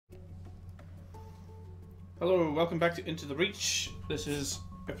Hello, welcome back to Into the Breach. This is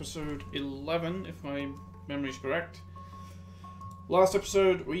episode 11, if my memory is correct. Last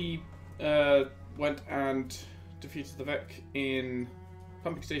episode, we went and defeated the Vec in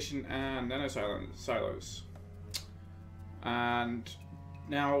Pumping Station and Nano Silos. And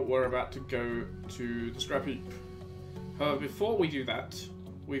now we're about to go to the Scrap Heap. However, before we do that,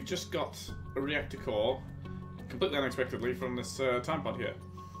 we've just got a reactor core, completely unexpectedly, from this time pod here.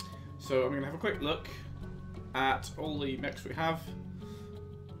 So I'm going to have a quick look at all the mechs we have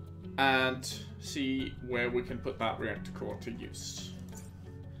and see where we can put that reactor core to use.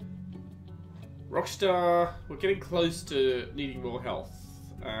 Rockstar, we're getting close to needing more health,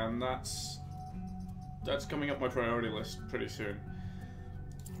 and that's coming up my priority list pretty soon.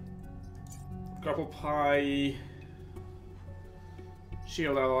 Grapple Pie,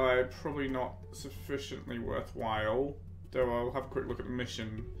 Shield Ally, probably not sufficiently worthwhile, though I'll have a quick look at the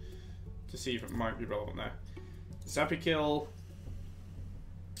mission to see if it might be relevant there. Zappy Kill,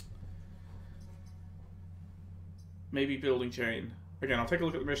 maybe Building Chain. Again, I'll take a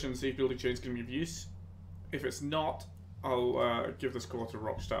look at the mission and see if Building Chain is going to be of use. If it's not, I'll give this core to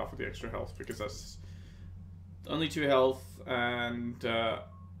Rockstar for the extra health, because that's only 2 health, and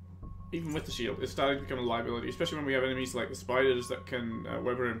even with the shield, it's starting to become a liability, especially when we have enemies like the spiders that can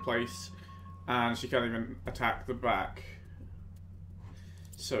web her in place, and she can't even attack the back.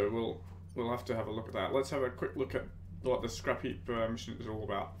 So we'll have to have a look at that. Let's have a quick look at what the Scrap Heap mission is all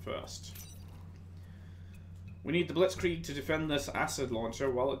about first. We need the Blitzkrieg to defend this acid launcher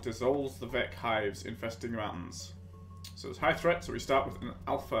while it dissolves the Vec hives infesting the mountains. So it's high threat, so we start with an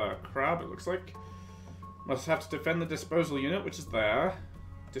Alpha Crab, it looks like. Must have to defend the disposal unit, which is there.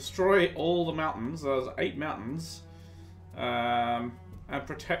 Destroy all the mountains, there's 8 mountains. And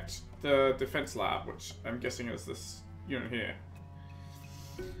protect the defense lab, which I'm guessing is this unit here.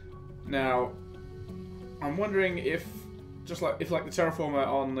 Now, I'm wondering if, just like the terraformer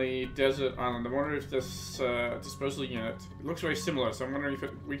on the desert island, I wonder if this disposal unit, it looks very similar, so I'm wondering if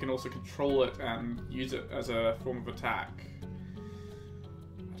we can also control it and use it as a form of attack.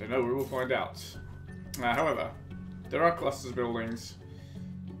 I don't know, we will find out. However, there are clusters of buildings.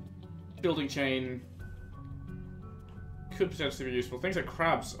 Building chain could potentially be useful. Things like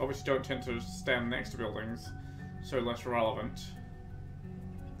crabs obviously don't tend to stand next to buildings, so less relevant.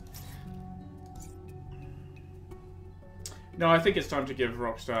 No, I think it's time to give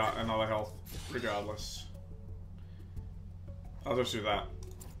Rockstar another health, regardless. I'll just do that.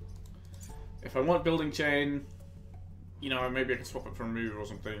 If I want building chain, you know, maybe I can swap it for move or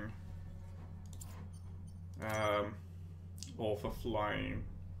something. Or for flying.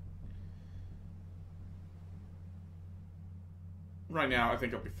 Right now, I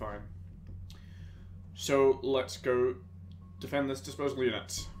think I'll be fine. So, let's go defend this disposal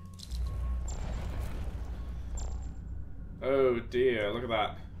unit. Oh dear, look at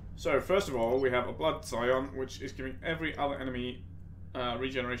that. So, first of all, we have a Blood Scion, which is giving every other enemy health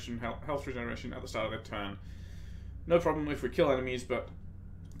regeneration at the start of their turn. No problem if we kill enemies, but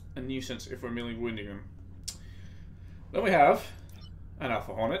a nuisance if we're merely wounding them. Then we have an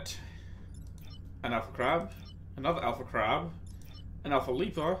Alpha Hornet, an Alpha Crab, another Alpha Crab, an Alpha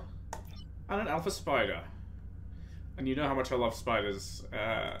Leaper, and an Alpha Spider. And you know how much I love spiders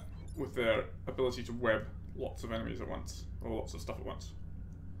with their ability to web lots of enemies at once, or lots of stuff at once.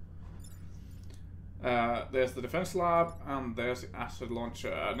 There's the defense lab, and there's the acid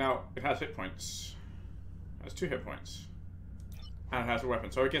launcher. Now, it has hit points. It has 2 hit points. And it has a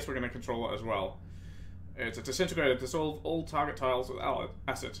weapon, so I guess we're going to control it as well. It's a disintegrator, dissolve all target tiles with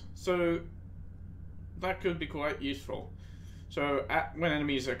acid. So, that could be quite useful. So, when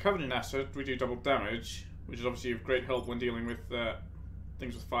enemies are covered in acid, we do double damage, which is obviously of great help when dealing with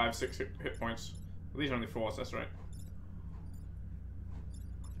things with 5, 6 hit points. These are only 4, so that's right.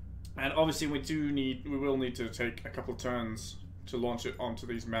 And obviously we will need to take a couple of turns to launch it onto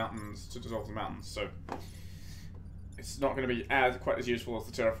these mountains, to dissolve the mountains, so it's not going to be quite as useful as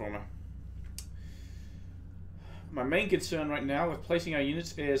the terraformer. My main concern right now with placing our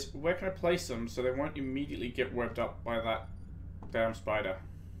units is, where can I place them so they won't immediately get webbed up by that damn spider?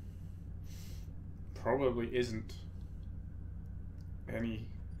 Probably isn't any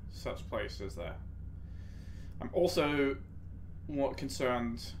such place, is there? I'm also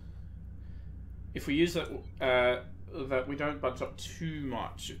concerned if we use that that we don't bunch up too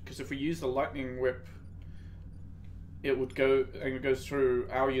much, because if we use the lightning whip, it would go through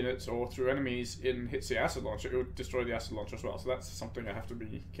our units or through enemies and hits the acid launcher. It would destroy the acid launcher as well. So that's something I have to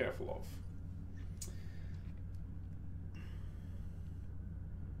be careful of.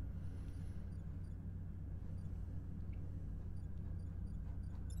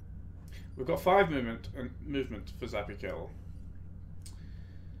 We've got 5 movement and movement for Zappy Kill.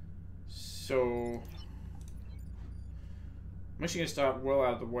 So I'm actually going to start well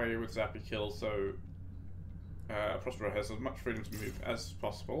out of the way with Zappy Kill, so Prospero has as much freedom to move as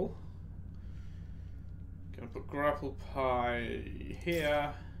possible. Going to put Grapple Pie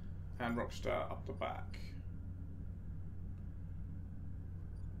here and Rockstar up the back.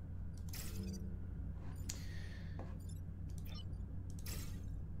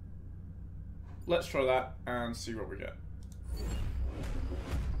 Let's try that and see what we get.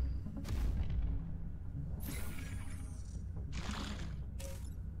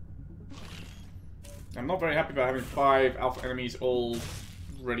 I'm not very happy about having 5 alpha enemies all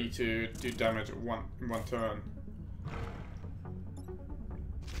ready to do damage in one turn.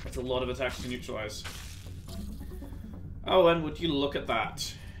 That's a lot of attacks to neutralize. Oh, and would you look at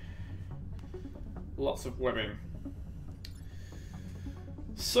that? Lots of webbing.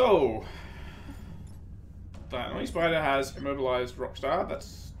 So, that annoying spider has immobilized Rockstar.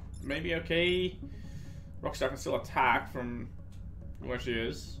 That's maybe okay. Rockstar can still attack from where she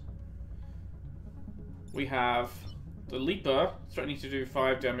is. We have the Leaper threatening to do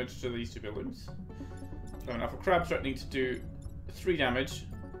 5 damage to these 2 buildings. We have an Alpha Crab threatening to do 3 damage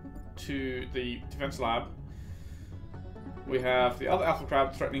to the defense lab. We have the other Alpha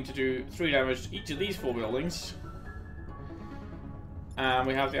Crab threatening to do 3 damage to each of these 4 buildings. And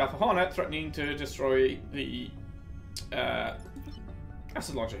we have the Alpha Hornet threatening to destroy the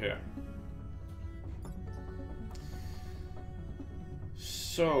acid launcher here.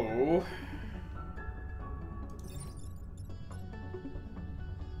 So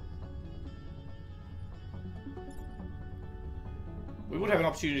we would have an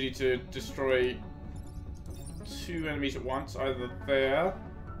opportunity to destroy 2 enemies at once, either there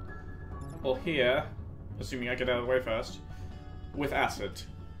or here, assuming I get out of the way first, with acid.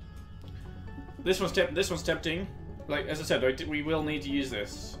 This one's tempting. Like, as I said, we will need to use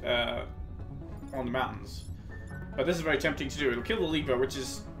this on the mountains. But this is very tempting to do. It'll kill the Leaper, which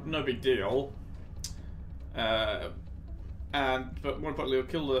is no big deal. But more importantly, it'll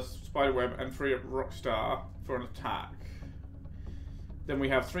kill the spiderweb and free up Rockstar for an attack. Then we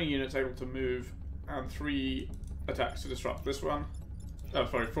have 3 units able to move and 3 attacks to disrupt. This one. Oh,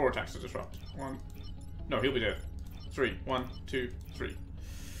 sorry, 4 attacks to disrupt. 1. No, he'll be dead. 3. 1, 2, 3.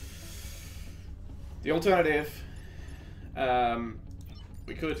 The alternative,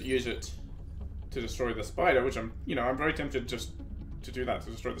 we could use it to destroy the spider, which I'm very tempted just to do that,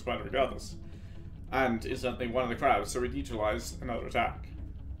 to destroy the spider regardless. And instantly one of the crabs, so we neutralize another attack.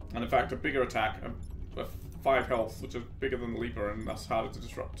 And in fact, a bigger attack, a 5 health, which is bigger than the Leaper and thus harder to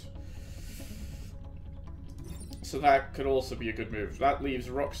disrupt. So that could also be a good move. That leaves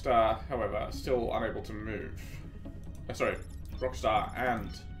Rockstar, however, still unable to move. Sorry, Rockstar and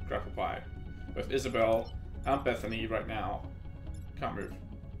Grapple Pie. Both Isabel and Bethany right now can't move.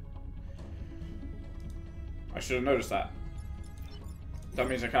 I should have noticed that. That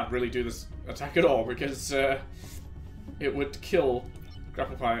means I can't really do this attack at all, because it would kill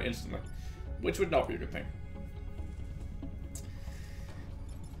Grapple Pie instantly, which would not be a good thing.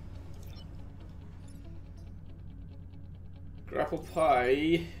 Grapple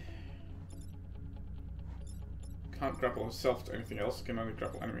Pie can't grapple herself to anything else, can only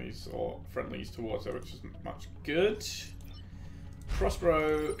grapple enemies or friendlies towards her, which isn't much good.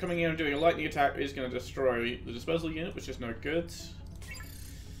 Prospero coming in and doing a lightning attack is going to destroy the disposal unit, which is no good.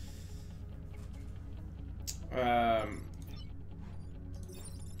 Now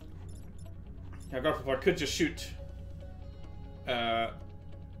Grapple Pie could just shoot the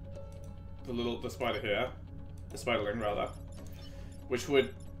spider here, the spiderling rather, which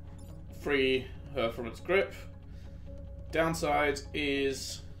would free her from its grip. Downside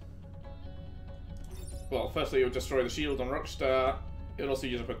is, well, firstly it would destroy the shield on Rockstar. It would also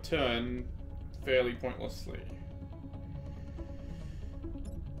use up a turn fairly pointlessly.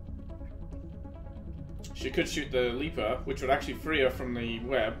 She could shoot the Leaper, which would actually free her from the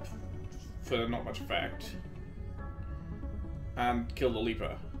web for not much effect, and kill the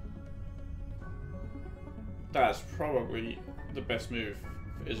Leaper. That's probably the best move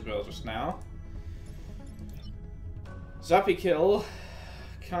for Isabel just now. Zappy Kill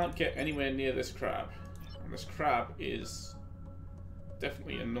can't get anywhere near this crab. And this crab is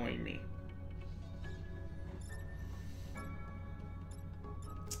definitely annoying me.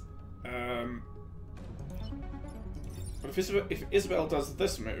 But if Isabel does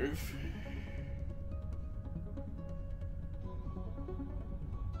this move,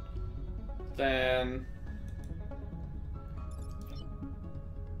 then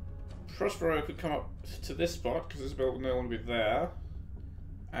Prospero could come up to this spot, because Isabel will no longer be there,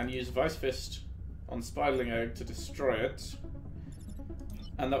 and use Vice Fist on Spiderling Egg to destroy it,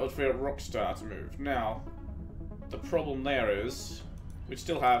 and that would free up Rockstar to move. Now, the problem there is we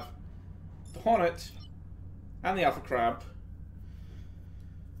still have the Hornet and the Alpha Crab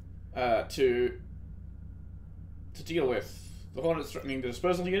to deal with. The Hornet's threatening the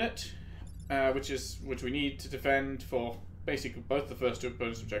disposal unit, which we need to defend for basically both the first two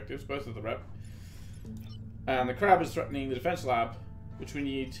bonus objectives, both of the rep. And the Crab is threatening the defense lab, which we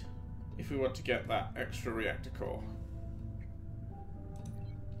need if we want to get that extra reactor core.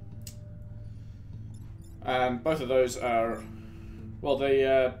 And both of those are... Well,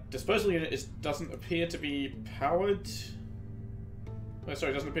 the disposal unit doesn't appear to be powered. Oh,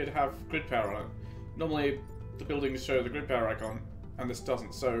 sorry, doesn't appear to have grid power on it. Normally, the buildings show the grid power icon, and this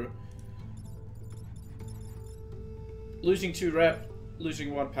doesn't. So, losing 2 rep,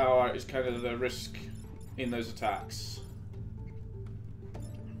 losing 1 power is kind of the risk in those attacks.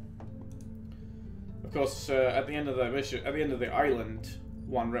 Of course, at the end of the mission, at the end of the island,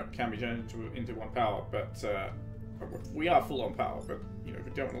 1 rep can be turned into 1 power, but we are full on power. But you know,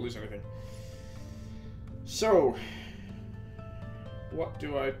 we don't want to lose anything. So, what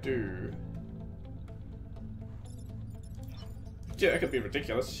do I do? Yeah, that could be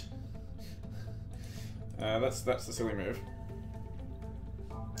ridiculous. That's the silly move.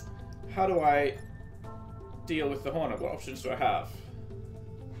 How do I deal with the Hornet? What options do I have?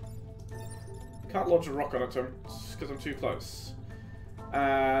 Can't launch a rock on it because I'm too close.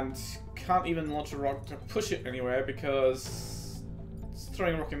 And can't even launch a rock to push it anywhere because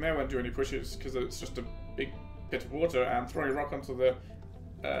throwing a rock in there won't do any pushes because it's just a big pit of water, and throwing a rock onto the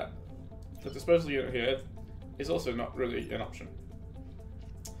disposal unit here is also not really an option.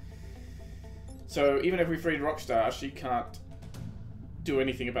 So even if we freed Rockstar, she can't do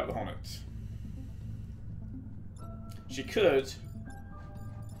anything about the Hornet. She could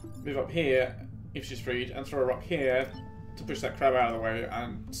move up here if she's freed and throw a rock here to push that crab out of the way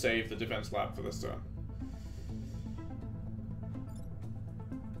and save the defense lab for this turn.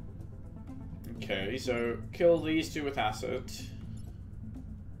 Okay, so kill these 2 with acid.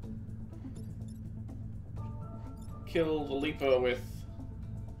 Kill the Leaper with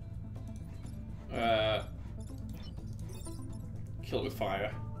kill it with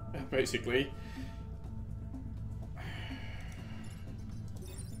fire, basically.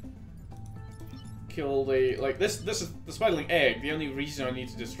 Kill the this is the Spiderling Egg. The only reason I need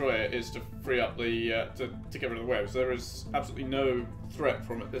to destroy it is to free up the to get rid of the webs. There is absolutely no threat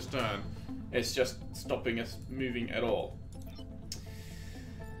from it this turn. It's just stopping us moving at all.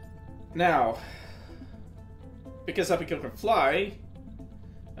 Now, because Happy Kill can fly,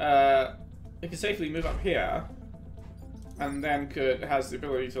 it can safely move up here, and then has the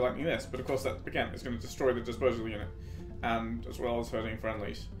ability to lightning this. But of course, that again is going to destroy the disposal unit, and as well as hurting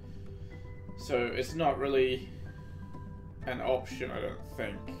friendlies. So it's not really an option, I don't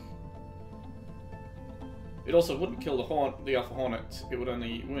think. It also wouldn't kill the Alpha Hornet. It would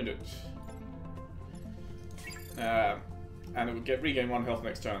only wound it, and it would regain 1 health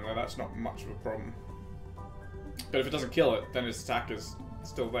next turn. Now that's not much of a problem. But if it doesn't kill it, then its attack is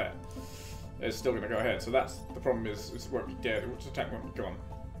still there. It's still going to go ahead. So that's the problem. Is it won't be dead. Its attack won't be gone.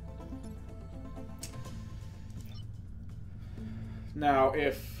 Now,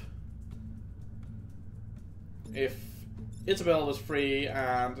 if Isabel was free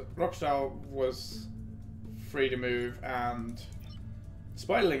and Rockstar was free to move and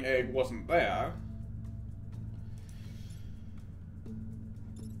Spiderling Egg wasn't there,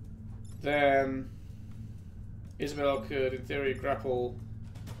 then Isabel could, in theory, grapple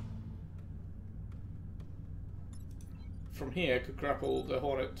from here, could grapple the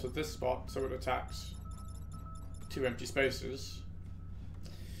Hornet to this spot so it attacks 2 empty spaces.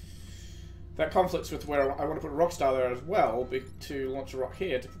 That conflicts with where I want to put a Rockstar there as well, to launch a rock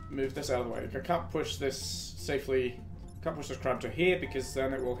here to move this out of the way. I can't push this safely, can't push this crab to here because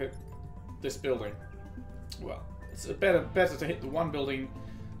then it will hit this building. Well, it's better to hit the 1 building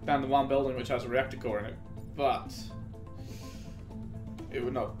than the 1 building which has a reactor core in it, but it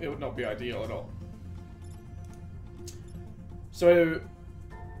would not be ideal at all. So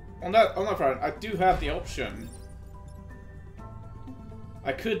on that front, I do have the option.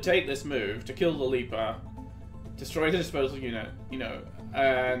 I could take this move to kill the Leaper, destroy the disposal unit, you know,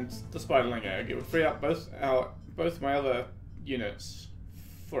 and the Spiderling Egg. It would free up both my other units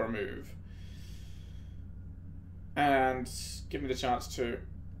for a move, and give me the chance to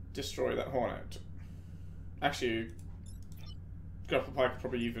destroy that Hornet. Actually, Grapple Pike could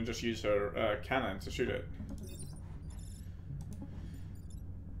probably even just use her cannon to shoot it.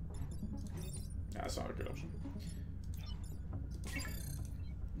 That's not a good option.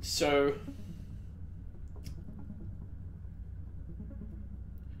 So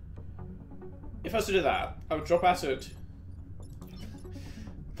if I was to do that, I would drop acid,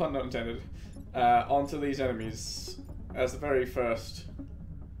 pun not intended, onto these enemies as the very first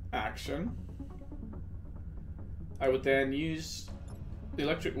action. I would then use the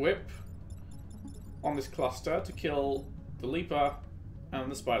electric whip on this cluster to kill the Leaper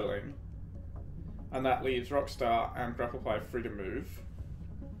and the Spiderling. And that leaves Rockstar and Grapplepie free to move.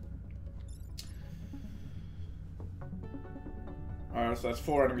 Alright, so that's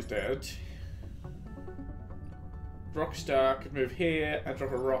 4 enemies dead. Rockstar could move here and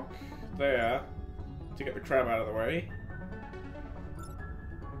drop a rock there to get the crab out of the way.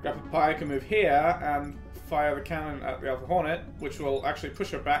 Grapplepie can move here and fire the cannon at the Alpha Hornet, which will actually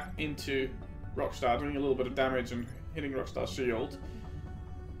push her back into Rockstar, doing a little bit of damage and hitting Rockstar's shield.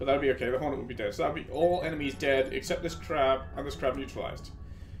 But that would be okay, the Hornet would be dead. So that would be all enemies dead except this crab, and this crab neutralized.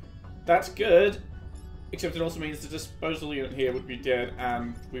 That's good, except it also means the disposal unit here would be dead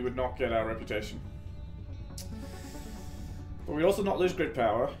and we would not get our reputation. But we'd also not lose grid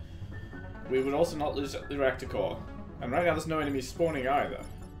power. We would also not lose the reactor core. And right now there's no enemies spawning either.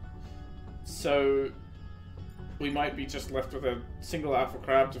 So we might be just left with a single alpha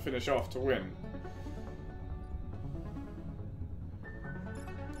crab to finish off to win.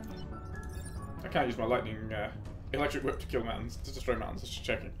 I can't use my lightning electric whip to kill mountains, to destroy mountains, just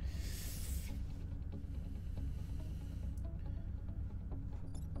checking.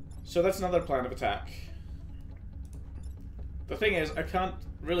 So that's another plan of attack. The thing is, I can't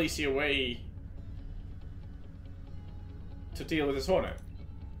really see a way to deal with this Hornet.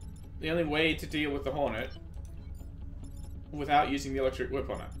 The only way to deal with the Hornet without using the electric whip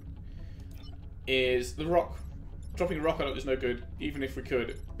on it is the rock. Dropping a rock on it is no good, even if we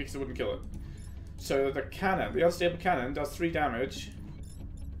could, because it wouldn't kill it. So the cannon, the unstable cannon, does 3 damage,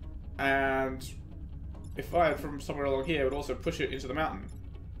 and if fired from somewhere along here, it would also push it into the mountain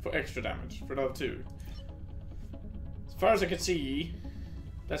for extra damage, for another 2. As far as I can see,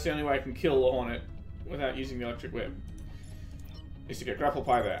 that's the only way I can kill the Hornet without using the electric whip, is to get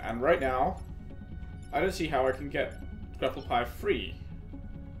Grapplepie there. And right now, I don't see how I can get Grapplepie free.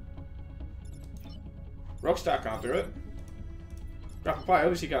 Rockstar can't do it. Grapplepie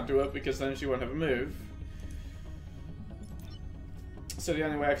obviously can't do it because then she won't have a move. So the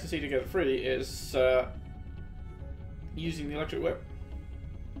only way I can see to get it free is using the electric whip,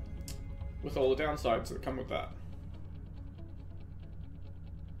 with all the downsides that come with that.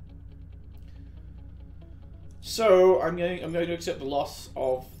 So I'm going to accept the loss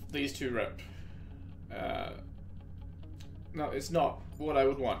of these 2 rep. No, it's not what I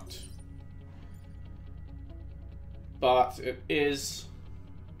would want, but it is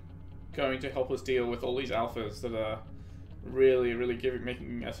going to help us deal with all these alphas that are really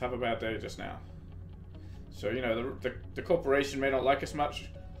making us have a bad day just now. So, you know, the corporation may not like us much,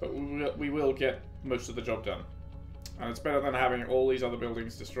 but we will get most of the job done. And it's better than having all these other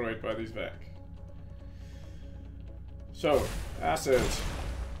buildings destroyed by these Vec. So, acid.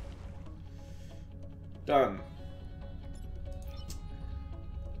 Done.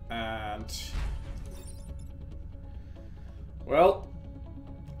 And... well,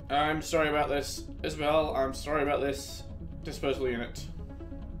 I'm sorry about this, Isabel. I'm sorry about this disposal unit.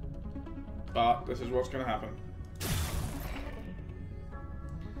 But this is what's going to happen.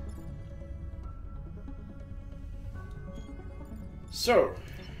 So...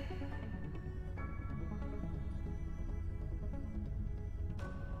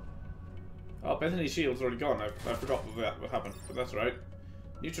 oh, Bethany's shield's already gone. I forgot that what happened, but that's right.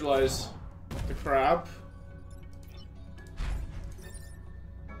 Neutralize the crab.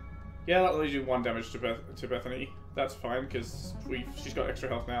 Yeah, that'll only do 1 damage to Bethany. That's fine, because she's got extra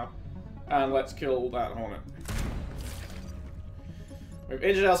health now. And let's kill that Hornet. We've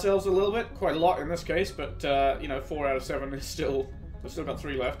injured ourselves a little bit, quite a lot in this case, but you know, 4 out of 7 is still... we've still got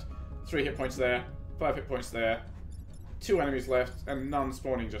 3 left. 3 hit points there, 5 hit points there. 2 enemies left, and none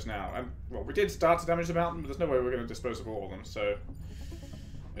spawning just now. And, well, we did start to damage the mountain, but there's no way we're going to dispose of all of them, so...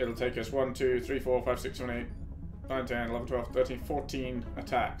 it'll take us 1, 2, 3, 4, 5, 6, 7, 8, 9, 10, 11, 12, 13, 14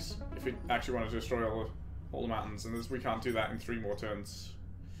 attacks. If we actually want to destroy all the mountains, and we can't do that in 3 more turns.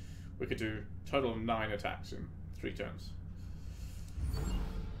 We could do a total of 9 attacks in 3 turns.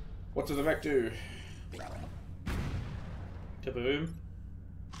 What does the Vec do? Kaboom.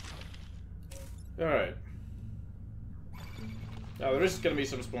 Alright. Now, there is going to be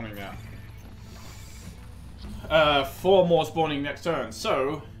some spawning now. 4 more spawning next turn,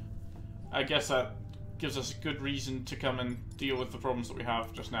 so I guess that gives us a good reason to come and deal with the problems that we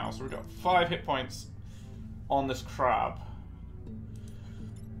have just now. So we've got 5 hit points on this crab.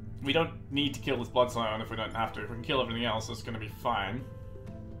 We don't need to kill this Blood Scion if we don't have to. If we can kill everything else, that's going to be fine.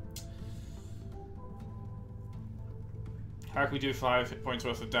 How can we do 5 hit points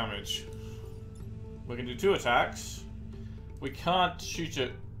worth of damage? We can do 2 attacks. We can't shoot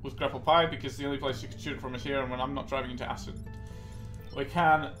it with grapple pie because the only place you can shoot it from is here, and when I'm not driving into acid. We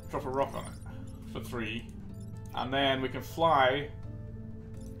can drop a rock on it for 3. And then we can fly.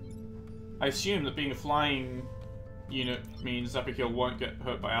 I assume that being a flying unit means Zapikill won't get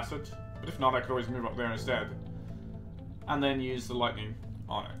hurt by acid. But if not, I could always move up there instead. And then use the lightning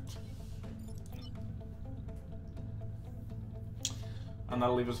on it. And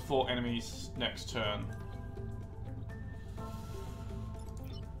that'll leave us 4 enemies next turn.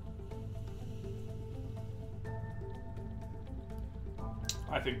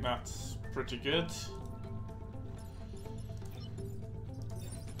 I think that's pretty good.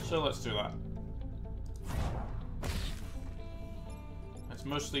 So let's do that. It's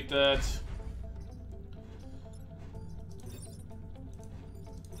mostly dead.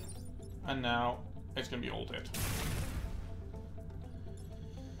 And now it's going to be all dead.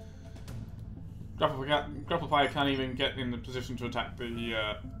 Grapple Pie can't even get in the position to attack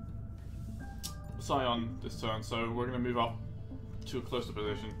the Scion this turn, so we're going to move up to a closer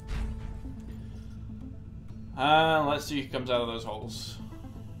position. And let's see who comes out of those holes.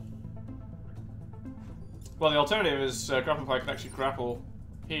 Well, the alternative is Grapple Pie can actually grapple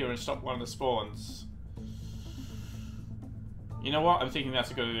here and stop one of the spawns. You know what? I'm thinking that's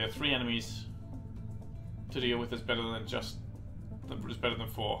a good idea. 3 enemies to deal with is better than just... is better than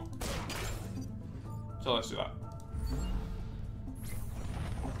 4. So let's do that.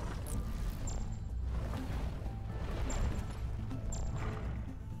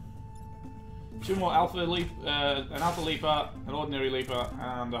 Two more Alpha Leap, an Alpha Leaper, an Ordinary Leaper,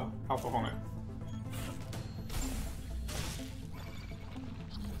 and an Alpha Hornet.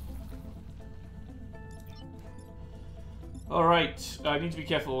 Alright, I need to be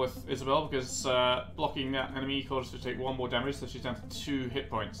careful with Isabel because blocking that enemy causes her to take 1 more damage, so she's down to 2 hit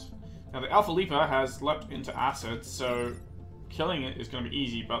points. Now the Alpha Leaper has leapt into acid, so killing it is going to be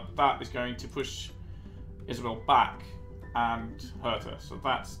easy, but that is going to push Isabel back and hurt her, so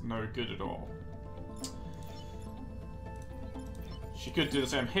that's no good at all. She could do the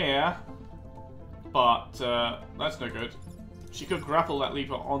same here, but that's no good. She could grapple that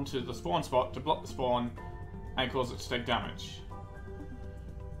Leaper onto the spawn spot to block the spawn and cause it to take damage.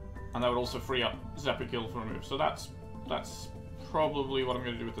 And that would also free up Zapikill for a move, so that's probably what I'm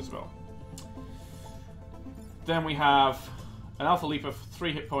going to do with Isabel. Then we have an Alpha Leaper for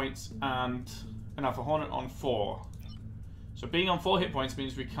 3 hit points and an Alpha Hornet on 4. So being on 4 hit points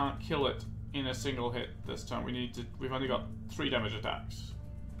means we can't kill it in a single hit this turn. We've only got 3 damage attacks.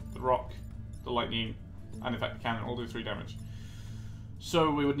 The rock, the lightning, and in fact the cannon all do 3 damage.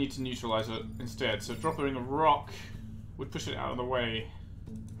 So we would need to neutralize it instead. So dropping a rock would push it out of the way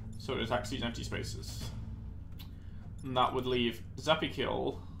so it attacks these empty spaces. And that would leave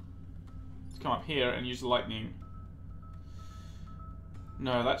Zapikill to come up here and use the lightning.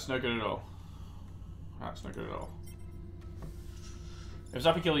 No, that's no good at all. That's no good at all. If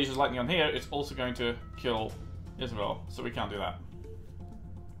Zapikill uses lightning on here, it's also going to kill Isabel, so we can't do that.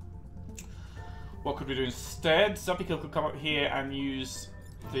 What could we do instead? Zapikill could come up here and use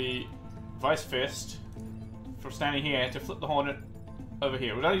the Vice Fist from standing here to flip the Hornet over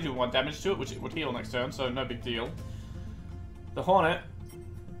here. We'd only do 1 damage to it, which it would heal next turn, so no big deal. The Hornet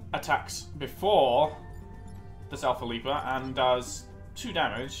attacks before this Alpha Leaper and does 2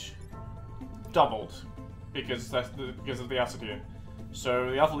 damage, doubled, because of the acid here.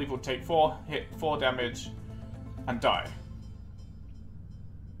 So the Alpha Leaper would take 4 damage and die.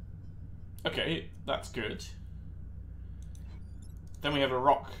 Okay, that's good. Then we have a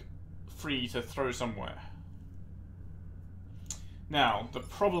rock free to throw somewhere. Now, the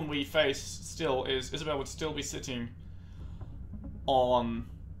problem we face still is Isabel would still be sitting on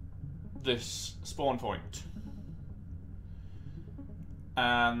this spawn point.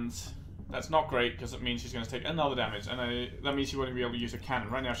 And that's not great because it means she's going to take another damage, and that means she won't be able to use her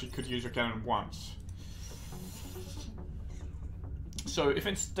cannon. Right now she could use her cannon once. So if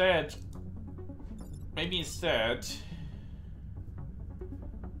instead... Maybe instead...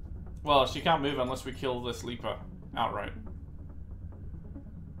 Well, she can't move unless we kill this Leaper outright.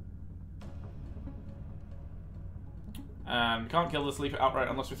 And we can't kill this Leaper outright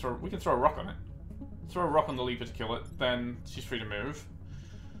unless we throw... We can throw a rock on it. Throw a rock on the Leaper to kill it, then she's free to move.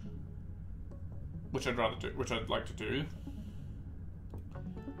 Which I'd rather do, which I'd like to do.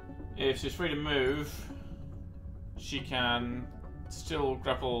 If she's free to move, she can still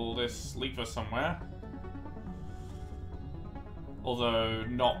grapple this Leaper somewhere. Although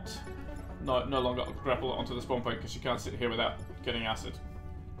no longer grapple onto the spawn point because you can't sit here without getting acid.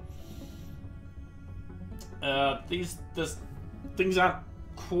 Things aren't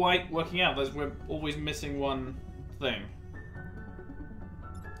quite working out. We're always missing one thing.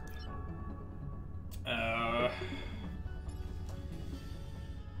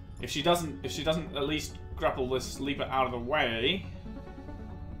 If she doesn't at least grapple this Leaper out of the way,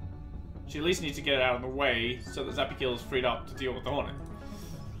 she at least needs to get it out of the way so that Zappy is freed up to deal with the Hornet.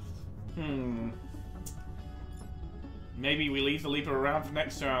 Maybe we leave the Leaper around for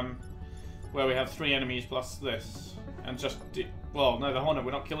next turn, where we have 3 enemies plus this, and just well, no, the Hornet.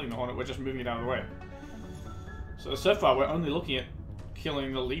 We're not killing the Hornet. We're just moving it out of the way. So far, we're only looking at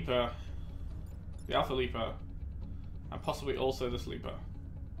killing the Leaper, the Alpha Leaper, and possibly also this Leaper.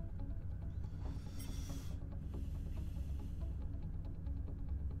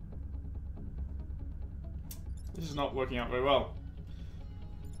 This is not working out very well.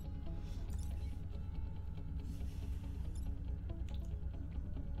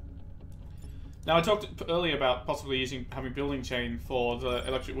 Now, I talked earlier about possibly having building chain for the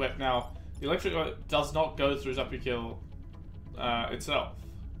electric whip. Now, the electric whip does not go through Zappy itself.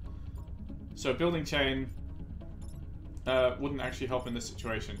 So building chain wouldn't actually help in this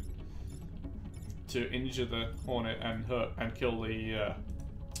situation to injure the Hornet and kill the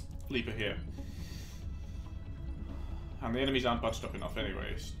Leaper here. And the enemies aren't bunched up enough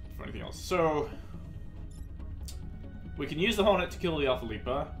anyways for anything else. So we can use the Hornet to kill the Alpha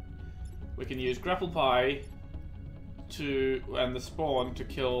Leaper. We can use Grapple Pie and the Spawn to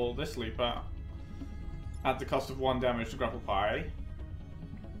kill this Leaper at the cost of 1 damage to Grapple Pie.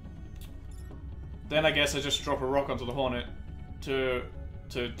 Then I guess I just drop a rock onto the Hornet to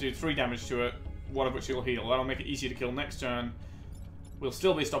do 3 damage to it, 1 of which it'll heal. That'll make it easier to kill next turn. We'll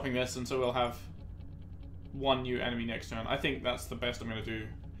still be stopping this, and so we'll have 1 new enemy next turn. I think that's the best I'm going to do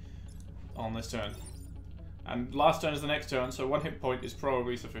on this turn. And last turn is the next turn, so 1 hit point is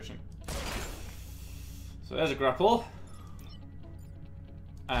probably sufficient. So there's a grapple.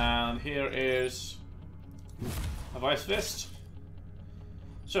 And here is a Vice Fist.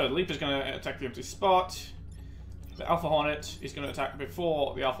 So the Leaper's going to attack the empty spot. The Alpha Hornet is going to attack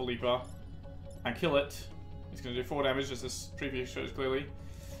before the Alpha Leaper and kill it. It's going to do 4 damage, as this preview shows clearly.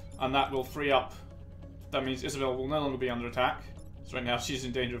 And that will free up. That means Isabel will no longer be under attack. So right now she's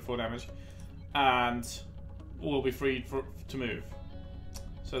in danger of 4 damage. And will be freed to move.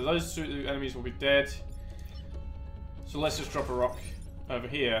 So those 2 enemies will be dead. So let's just drop a rock over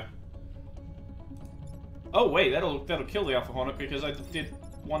here. Oh wait, that'll kill the Alpha Hornet because I did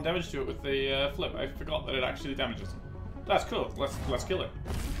 1 damage to it with the flip. I forgot that it actually damages them. That's cool. Let's kill it.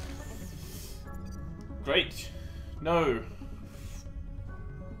 Great. No.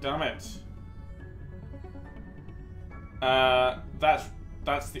 Damn it.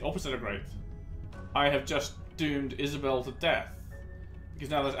 That's the opposite of great. I have just doomed Isabel to death because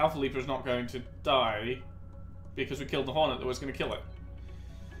now this Alpha Leaper is not going to die because we killed the Hornet that was going to kill it.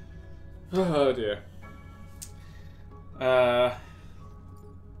 Oh dear.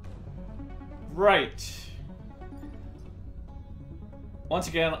 Right. Once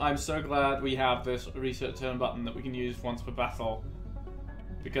again, I'm so glad we have this reset turn button that we can use once per battle,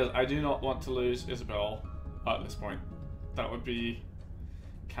 because I do not want to lose Isabel at this point. That would be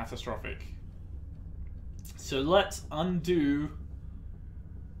catastrophic. So let's undo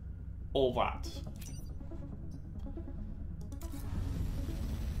all that.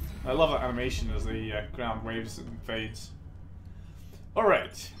 I love that animation as the ground waves and fades.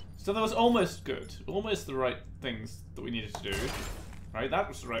 Alright, so that was almost good. Almost the right things that we needed to do. Right, that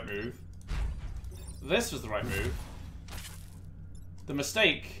was the right move. This was the right move. The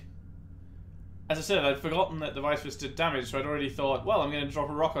mistake, as I said, I'd forgotten that the Vice Fist did damage, so I'd already thought, well, I'm going to drop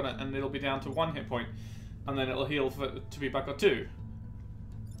a rock on it and it'll be down to 1 hit point, and then it'll heal to be back on 2.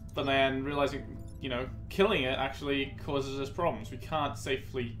 But then realizing, you know, killing it actually causes us problems. We can't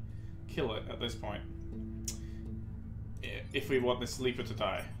safely kill it at this point if we want this Leaper to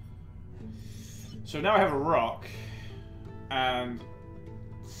die. So now I have a rock, and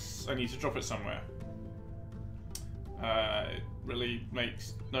I need to drop it somewhere. It really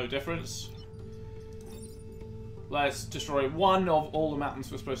makes no difference. Let's destroy 1 of all the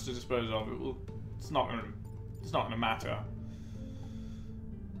mountains we're supposed to dispose of. It's not gonna matter.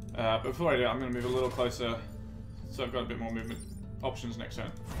 But before I do, I'm gonna move a little closer, so I've got a bit more movement options next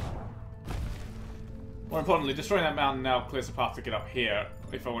turn. More importantly, destroying that mountain now clears the path to get up here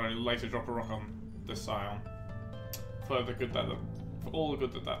if I want to later drop a rock on this Scion. For all the good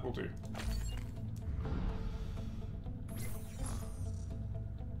that will do.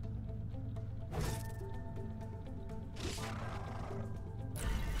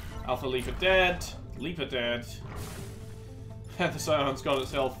 Alpha Leaper dead. Leaper dead. The Scion's got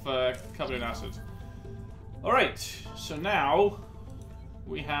itself covered in acid. Alright, so now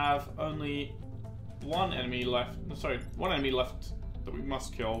we have only one enemy left. Sorry, one enemy left that we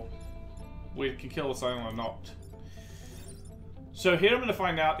must kill. We can kill the Scion or not. So here I'm going to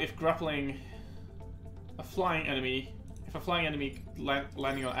find out if grappling a flying enemy, if a flying enemy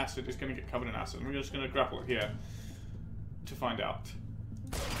landing on acid is going to get covered in acid. We're just going to grapple it here to find out.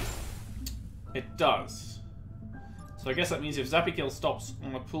 It does. So I guess that means if Zappy Kill stops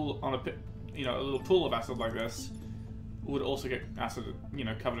on a pool, on a pit, you know, a little pool of acid like this, would also get acid, you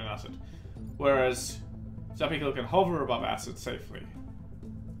know, covered in acid. Whereas Zappy Kill can hover above acid safely.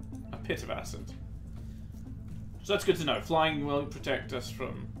 A pit of acid. So that's good to know. Flying will protect us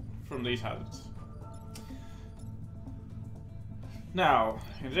from these hazards. Now,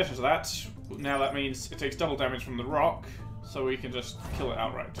 in addition to that, now that means it takes double damage from the rock, so we can just kill it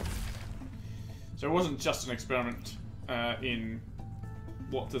outright. So it wasn't just an experiment in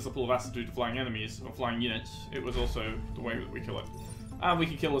what does the pool of acid do to flying enemies or flying units. It was also the way that we kill it. And we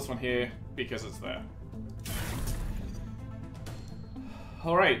can kill this one here because it's there.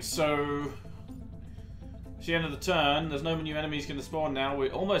 Alright, so it's the end of the turn. There's no new enemies going to spawn now.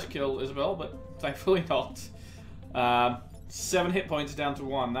 We almost killed Isabel, but thankfully not. 7 hit points down to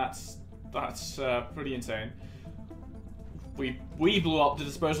 1. That's pretty insane. We blew up the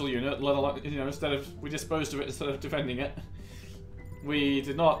disposal unit, let alone, you know, we disposed of it instead of defending it. We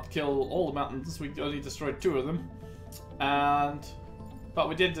did not kill all the mountains. We only destroyed 2 of them, but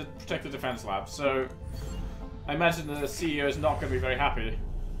we did protect the defense lab. So I imagine the CEO is not going to be very happy.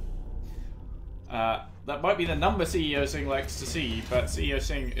 That might be the number CEO Singh likes to see, but CEO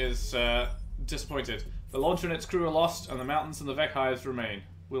Singh is disappointed. The launcher and its crew are lost, and the mountains and the Vec hives remain.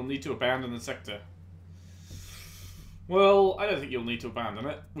 We'll need to abandon the sector. Well, I don't think you'll need to abandon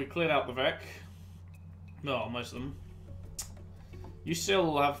it. We cleared out the Vec. No, most of them. You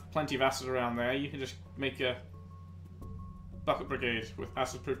still have plenty of acid around there. You can just make a bucket brigade with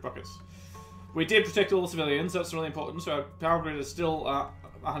acid-proof buckets. We did protect all the civilians. That's really important. So our power grid is still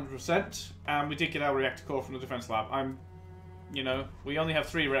 100%, and we did get our reactor core from the defense lab. You know, we only have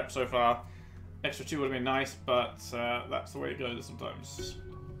 3 reps so far. Extra 2 would have been nice, but that's the way it goes sometimes.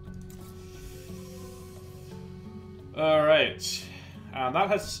 Alright, and that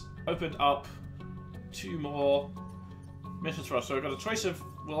has opened up 2 more missions for us. So we've got a choice of,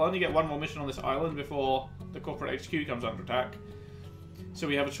 we'll only get 1 more mission on this island before the corporate HQ comes under attack. So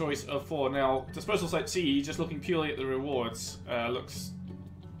we have a choice of 4. Now, Disposal Site C, just looking purely at the rewards, looks,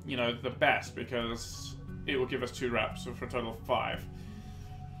 you know, the best because it will give us 2 reps, so for a total of 5.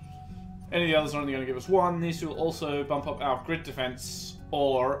 Any of the others are only going to give us 1. These 2 will also bump up our grid defense,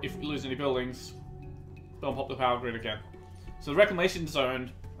 or if we lose any buildings, bump up the power grid again. So the reclamation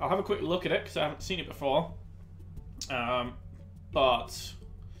zone, I'll have a quick look at it because I haven't seen it before. But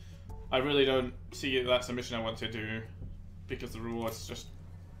I really don't see it, that's a mission I want to do because the rewards just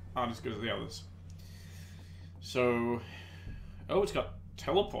aren't as good as the others. So, oh, it's got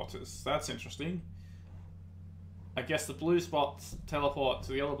teleporters. That's interesting. I guess the blue spots teleport to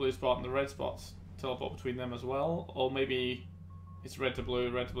the yellow blue spot and the red spots teleport between them as well. Or maybe it's red to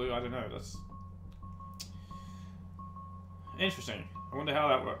blue, I don't know. That's interesting. I wonder how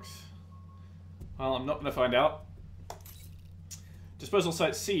that works. Well, I'm not going to find out. Disposal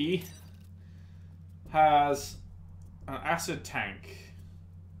Site C has an acid tank.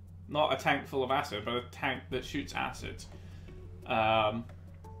 Not a tank full of acid, but a tank that shoots acid. And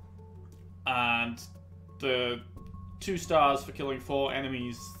the 2 stars for killing 4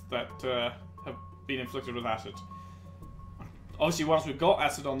 enemies that have been inflicted with acid. Obviously, once we've got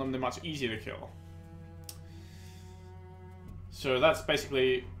acid on them, they're much easier to kill. So that's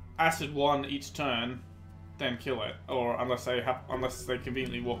basically acid 1 each turn, then kill it. Or unless they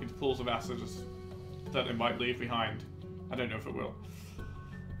conveniently walk into pools of acid that it might leave behind. I don't know if it will.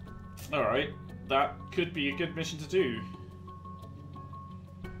 Alright, that could be a good mission to do.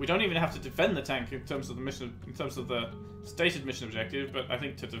 We don't even have to defend the tank in terms of the mission, in terms of the stated mission objective, but I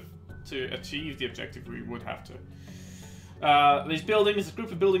think to achieve the objective we would have to. These buildings, this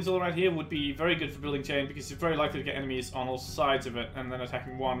group of buildings all around here would be very good for building chain because you're very likely to get enemies on all sides of it, and then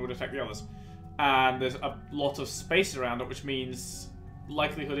attacking one would attack the others. And there's a lot of space around it, which means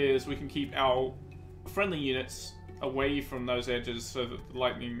likelihood is we can keep our friendly units away from those edges so that the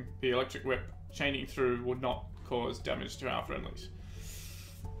lightning, the electric whip chaining through would not cause damage to our friendlies.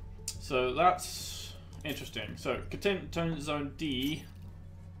 So that's interesting. So Containment Zone D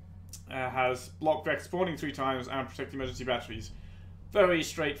has block Vec spawning 3 times and protect emergency batteries. Very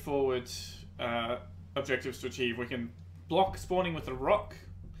straightforward objectives to achieve. We can block spawning with a rock,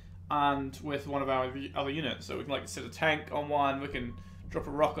 and with one of our other units. So we can like sit a tank on one, we can drop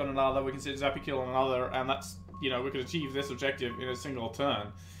a rock on another, we can sit a zappy kill on another, and that's, you know, we could achieve this objective in a single turn.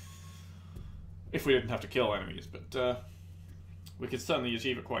 If we didn't have to kill enemies, but we could certainly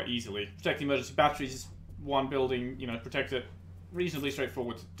achieve it quite easily. Protecting emergency batteries, one building, you know, protect it, reasonably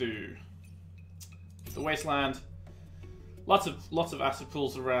straightforward to do. The wasteland, lots of acid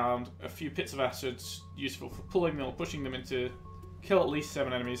pools around, a few pits of acid useful for pulling them or pushing them into kill at least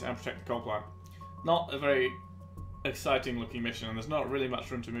 7 enemies and protect the coal plant. Not a very exciting looking mission, and there's not really much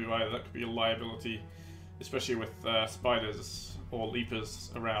room to move either. That could be a liability, especially with spiders or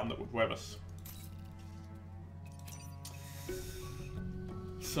leapers around that would web us.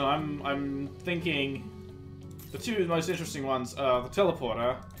 So I'm thinking the two most interesting ones are the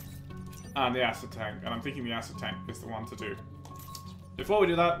teleporter and the acid tank, and I'm thinking the acid tank is the one to do. Before we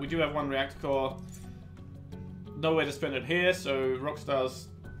do that, we do have one reactor core. No way to spend it here, so Rockstar's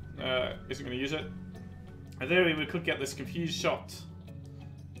isn't going to use it. In theory, we could get this confused shot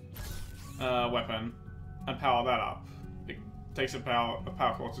weapon and power that up. It takes a power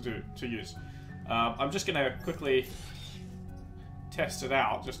core to use. I'm just going to quickly test it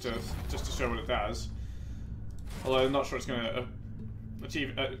out just to show what it does. Although I'm not sure it's going to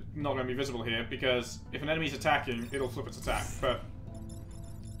achieve, not going to be visible here, because if an enemy's attacking, it'll flip its attack. But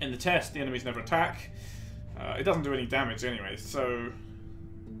in the test, the enemies never attack. It doesn't do any damage anyway, so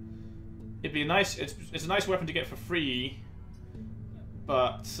it'd be a nice. It's a nice weapon to get for free,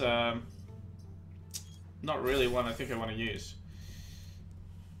 but not really one I think I want to use.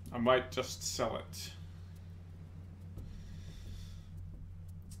 I might just sell it.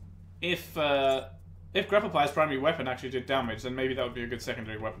 If Grapple Pie's primary weapon actually did damage, then maybe that would be a good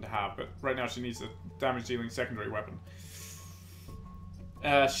secondary weapon to have. But right now she needs a damage-dealing secondary weapon.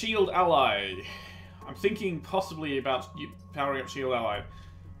 Shield Ally. I'm thinking possibly about powering up Shield Ally,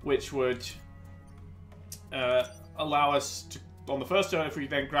 which would allow us to, on the first turn, if we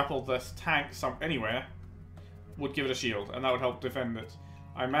then grapple this tank anywhere, would give it a shield, and that would help defend it.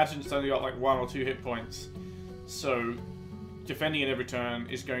 I imagine it's only got like 1 or 2 hit points, so defending it every turn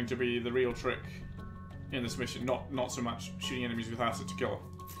is going to be the real trick in this mission, not so much shooting enemies with acid to kill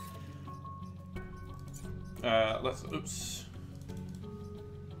them. Oops.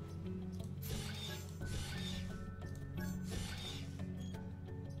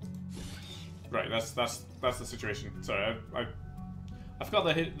 Right, that's the situation. Sorry, I forgot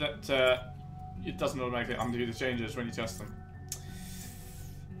that it doesn't automatically undo the changes when you test them.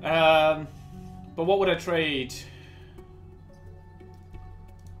 But what would I trade?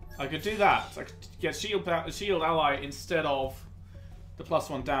 I could do that. I could get shield ally instead of the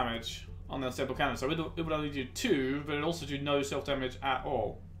 +1 damage on the unstable cannon. So it would only do 2, but it would also do no self damage at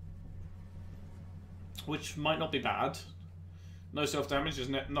all, which might not be bad. No self damage is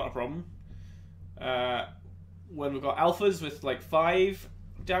not a problem. When we've got alphas with like 5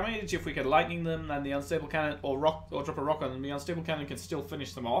 damage, if we can lightning them, then the unstable cannon or drop a rock on them, the unstable cannon can still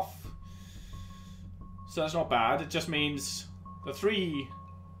finish them off. So that's not bad. It just means the 3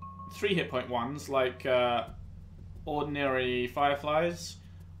 hit point ones, like ordinary fireflies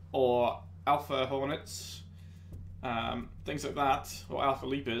or alpha hornets, things like that, or alpha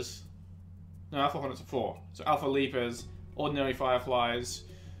leapers. No, alpha hornets are 4. So alpha leapers, ordinary fireflies,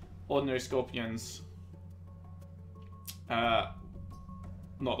 ordinary scorpions.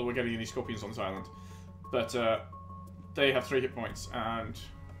 Not that we're getting any scorpions on this island, but they have 3 hit points, and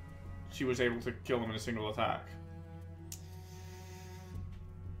she was able to kill them in a single attack.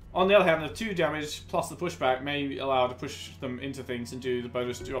 On the other hand, the 2 damage plus the pushback may allow her to push them into things and do the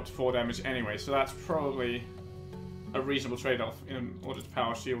bonus do up to 4 damage anyway, so that's probably a reasonable trade-off in order to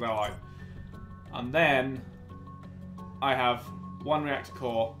power Shield Ally. And then I have 1 reactor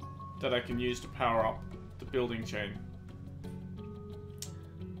core that I can use to power up the building chain.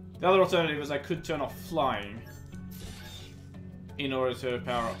 The other alternative is I could turn off flying in order to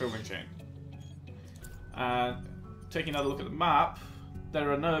power up building chain. Taking another look at the map,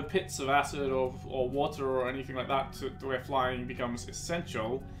 there are no pits of acid or water or anything like that to where flying becomes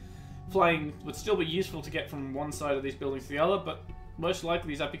essential. Flying would still be useful to get from one side of these buildings to the other, but most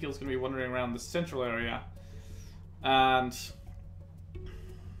likely Zapikill's going to be wandering around the central area. And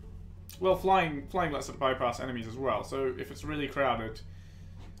well, flying lets it bypass enemies as well, so if it's really crowded,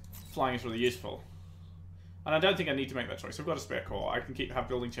 flying is really useful. And I don't think I need to make that choice. I've got a spare core. I can have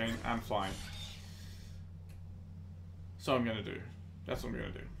building chain and flying. So I'm going to do. That's what I'm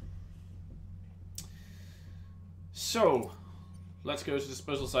going to do. So, let's go to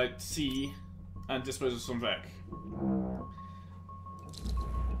disposal site C and dispose of some Vec.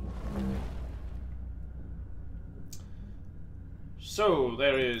 So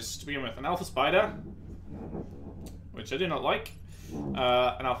there is, to begin with, an alpha spider, which I do not like, an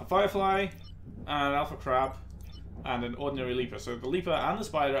alpha firefly, an alpha crab, and an ordinary leaper. So the leaper and the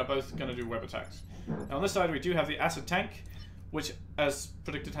spider are both going to do web attacks. Now on this side we do have the acid tank, which, as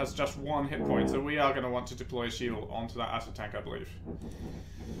predicted, has just 1 hit point. So we are going to want to deploy a shield onto that acid tank, I believe.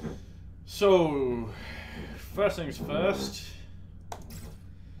 So, first things first.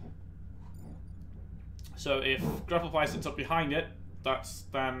 So if grapple pie sits up behind it, that's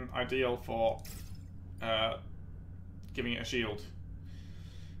then ideal for giving it a shield.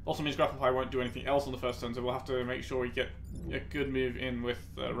 Also means grapple pie won't do anything else on the first turn, so we'll have to make sure we get a good move in with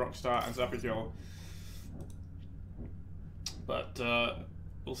Rockstar and Zapikill. But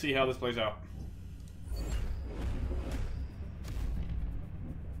we'll see how this plays out.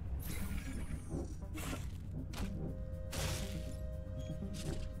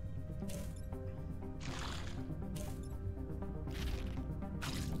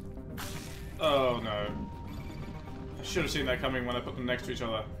 Oh no. I should have seen that coming when I put them next to each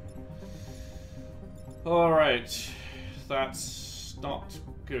other. Alright. That's not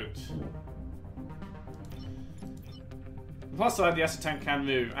good. On the plus side, the acid tank can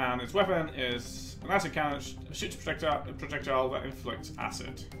move, and its weapon is an acid cannon that shoots a projectile that inflicts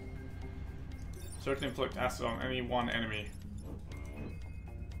acid. So it can inflict acid on any one enemy.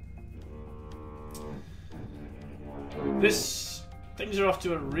 Things are off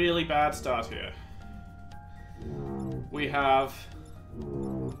to a really bad start here. We have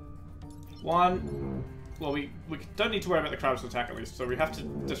one. Well, we don't need to worry about the crab's attack at least, so we have to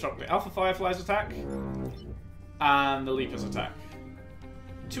disrupt the alpha firefly's attack and the leaper's attack.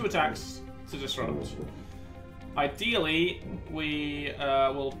 2 attacks to disrupt. Ideally, we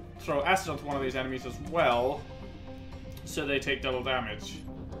will throw acid onto one of these enemies as well, so they take double damage.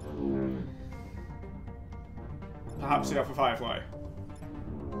 Perhaps the alpha firefly.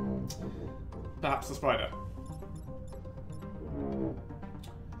 Perhaps the spider.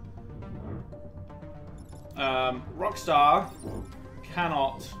 Rockstar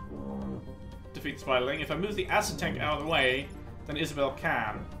cannot defeat the spiderling. If I move the acid tank out of the way, then Isabel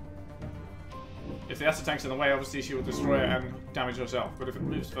can. If the acid tank's in the way, obviously she will destroy it and damage herself. But if it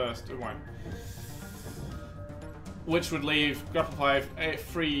moves first, it won't. Which would leave Grapple 5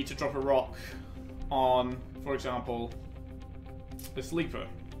 free to drop a rock on, for example, this leaper.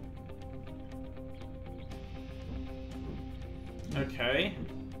 Okay.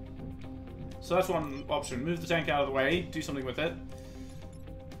 So that's one option. Move the tank out of the way, do something with it.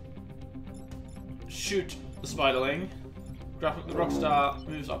 Shoot the spiderling. The Rockstar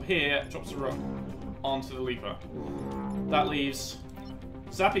moves up here, drops a rock onto the leaper. That leaves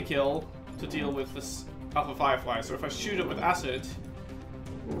Zapikill to deal with this Alpha Firefly. So if I shoot it with acid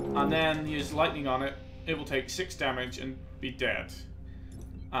and then use lightning on it, it will take 6 damage and be dead.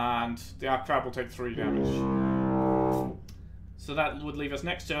 And the crab will take 3 damage. So that would leave us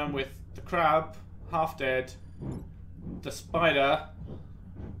next turn with the crab, half dead, the spider,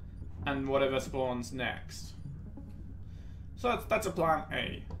 and whatever spawns next. So that's a plan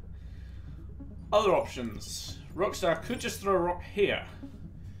A. Other options. Rockstar could just throw a rock here.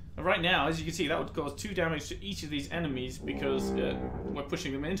 Right now, as you can see, that would cause 2 damage to each of these enemies because we're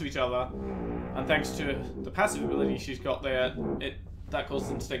pushing them into each other. And thanks to the passive ability she's got there, that causes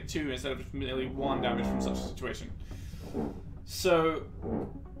them to take 2 instead of merely 1 damage from such a situation. So,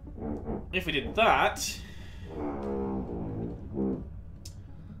 if we did that,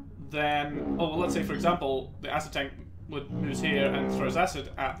 then, oh, well, let's say, for example, the acid tank moves here and throws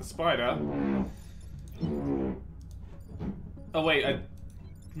acid at the spider. Oh, wait,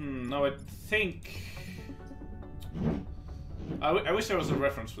 no, I think... I wish there was a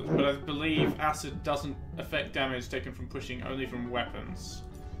reference for this, but I believe acid doesn't affect damage taken from pushing, only from weapons.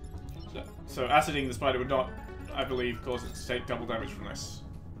 So aciding the spider would not, I believe, cause it to take double damage from this.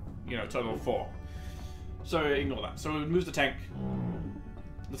 You know, total of 4. So ignore that. So we would move the tank.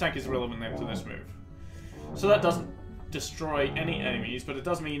 The tank is irrelevant then to this move. So that doesn't destroy any enemies, but it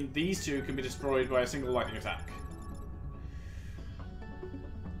does mean these 2 can be destroyed by a single lightning attack.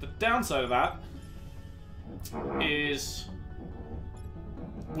 The downside of that is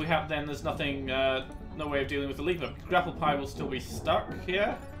there's nothing, no way of dealing with the leaper. Grapple Pie will still be stuck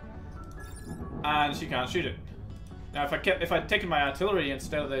here, and she can't shoot it. Now, if I'd taken my artillery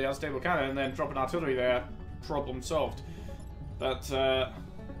instead of the unstable cannon and then drop an artillery there, problem solved. But I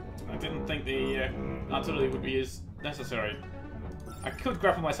didn't think the artillery would be as necessary. I could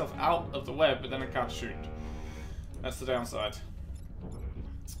grapple myself out of the web, but then I can't shoot. That's the downside.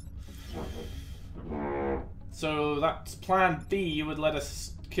 So that's plan B would let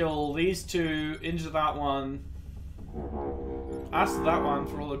us kill these 2, injure that one, as to that one,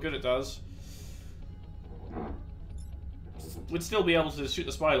 for all the good it does, we'd still be able to shoot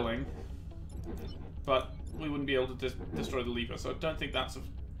the Spiderling, but we wouldn't be able to destroy the Leaper, so I don't think that's a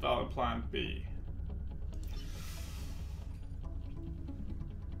valid plan B.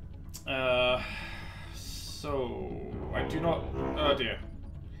 So I do not. Oh dear.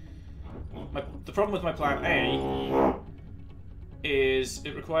 The problem with my plan A is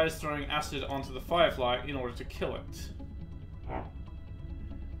it requires throwing acid onto the Firefly in order to kill it,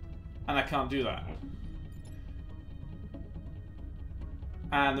 and I can't do that.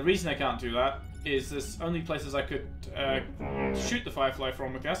 And the reason I can't do that is there's only places I could shoot the Firefly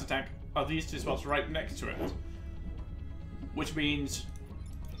from with the acid tank are these two spots right next to it, which means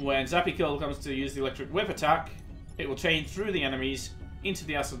when Zappy Kill comes to use the electric whip attack, it will chain through the enemies into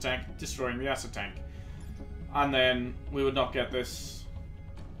the acid tank, destroying the acid tank. And then we would not get this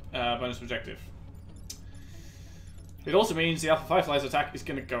bonus objective. It also means the Alpha Firefly's attack is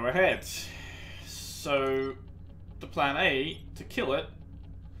going to go ahead. So the plan A, to kill it,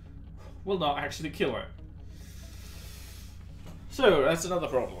 will not actually kill it. So that's another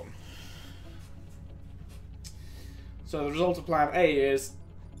problem. So the result of plan A is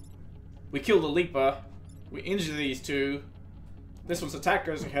we kill the Leaper, we injure these two, this one's attack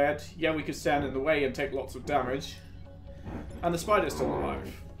goes ahead, yeah we could stand in the way and take lots of damage, and the Spider's still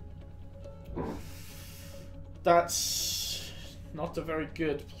alive. That's not a very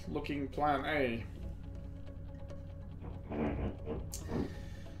good looking plan A.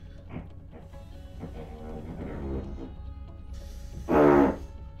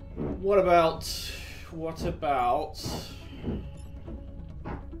 What about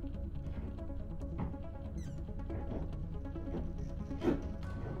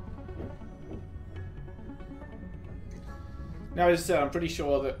now, as I said, I'm pretty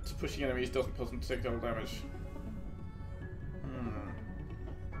sure that pushing enemies doesn't cause them to take double damage.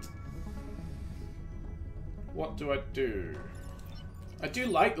 What do I do? I do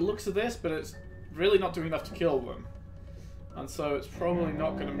like the looks of this, but it's really not doing enough to kill them. And so it's probably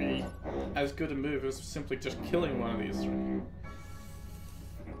not going to be as good a move as simply just killing one of these three.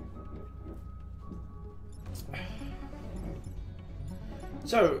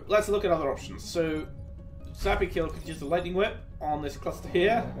 So, let's look at other options. So, Zappy Kill could use the Lightning Whip on this cluster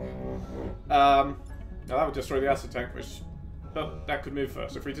here. Now that would destroy the acid tank, but that could move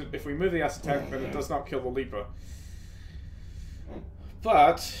first. If we move the acid tank, then it does not kill the Leaper.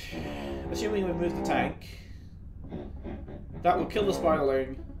 But, assuming we move the tank, that will kill the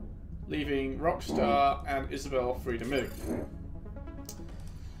Spiderling, leaving Rockstar and Isabel free to move.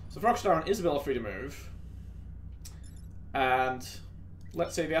 So if Rockstar and Isabel are free to move, and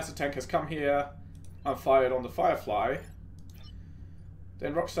let's say the acid tank has come here and fired on the Firefly,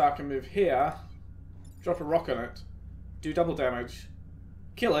 then Rockstar can move here, drop a rock on it, do double damage,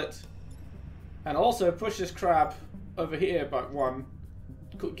 kill it, and also push this crab over here by 1,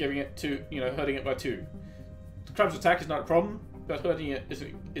 giving it 2, hurting it by 2. The crab's attack is not a problem, but hurting it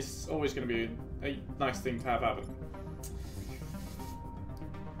is always going to be a nice thing to have happen.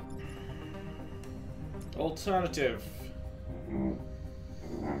 Alternative.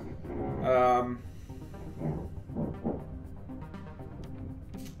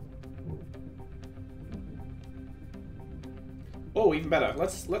 Oh, even better.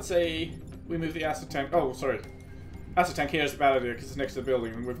 Let's say we move the acid tank. Oh, sorry. Acid tank here is a bad idea because it's next to the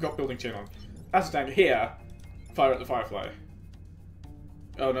building and we've got building chain on. Acid tank here, fire at the Firefly.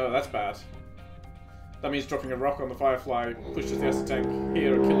 Oh no, that's bad. That means dropping a rock on the Firefly pushes the acid tank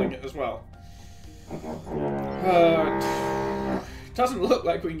here and killing it as well. It doesn't look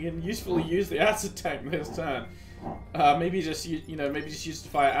like we can usefully use the acid tank this turn. Maybe just use to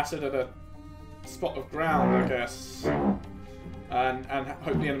fire acid at a spot of ground, I guess, and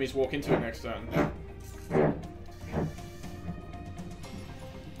hope the enemies walk into it next turn.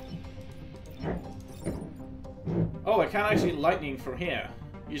 Oh, I can actually lightning from here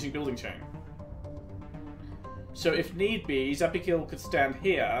using building chain. So if need be, Zappy Kill could stand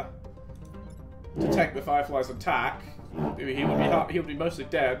here to tank the Firefly's attack. He would be mostly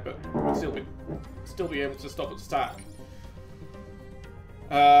dead, but would still be able to stop its attack.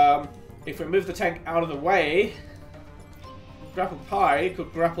 If we move the tank out of the way, Grapple Pie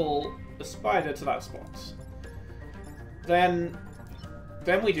could grapple the spider to that spot. Then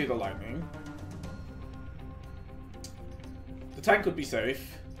we do the lightning. The tank would be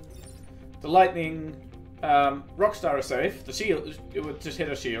safe. The lightning, Rockstar is safe. The shield, it would just hit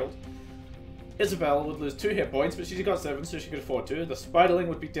her shield. Isabel would lose 2 hit points, but she's got 7, so she could afford to. The Spiderling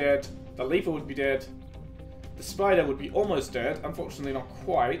would be dead. The Leaper would be dead. The Spider would be almost dead. Unfortunately, not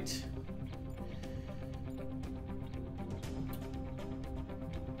quite.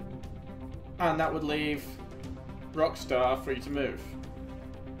 And that would leave Rockstar free to move.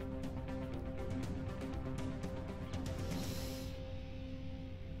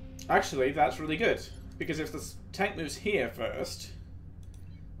 Actually, that's really good, because if the tank moves here first,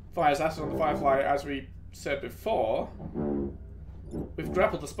 fires acid on the Firefly, as we said before, we've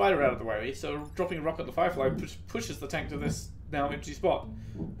grappled the spider out of the way, so dropping a rock at the Firefly pushes the tank to this now empty spot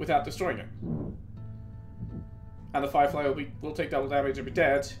without destroying it. And the Firefly will take double damage and be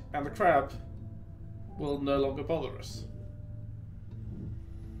dead, and the crab will no longer bother us.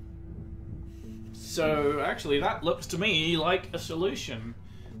 So, actually, that looks to me like a solution.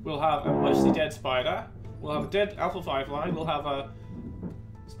 We'll have a mostly dead spider, we'll have a dead alpha Firefly, we'll have a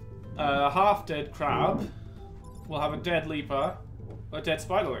half-dead crab, we'll have a dead leaper, a dead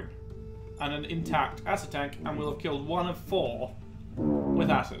spiderling, and an intact acid tank, and we'll have killed 1 of 4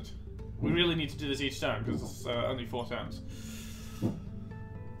 with acid. We really need to do this each turn, because it's only 4 turns.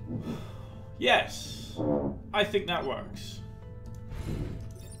 Yes, I think that works.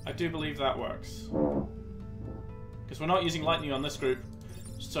 I do believe that works. Because we're not using lightning on this group,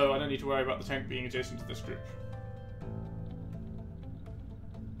 so I don't need to worry about the tank being adjacent to this group.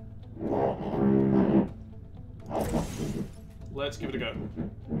 Let's give it a go.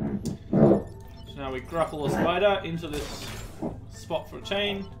 So now we grapple the spider into this spot for a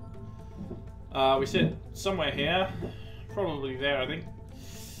chain. We sit somewhere here. Probably there, I think.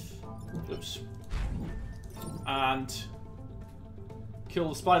 Oops. And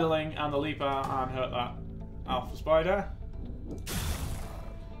kill the spiderling and the leaper and hurt that alpha spider.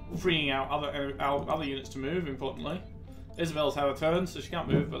 Freeing out other units to move, importantly. Isabel's had a turn, so she can't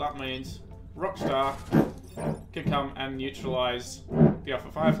move, but that means Rockstar can come and neutralize the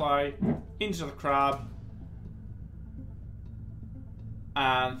Alpha Firefly into the crab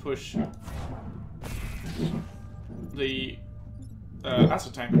and push the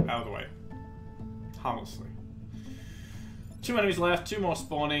acid tank out of the way. Harmlessly. 2 enemies left, 2 more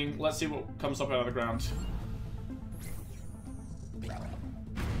spawning. Let's see what comes up out of the ground.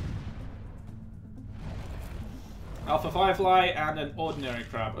 Alpha Firefly and an ordinary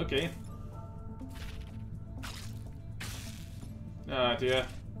crab. Okay. Ah, dear.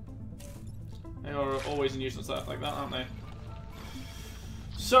 They are always a nuisance like that, aren't they?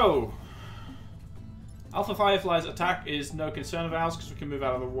 So, Alpha Firefly's attack is no concern of ours because we can move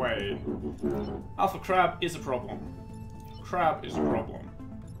out of the way. Alpha Crab is a problem. Crab is a problem.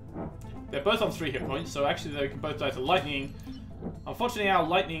 They're both on 3 hit points, so actually they can both die to lightning. Unfortunately, our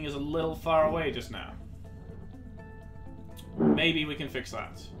lightning is a little far away just now. Maybe we can fix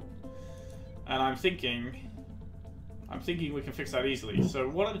that. And I'm thinking we can fix that easily. So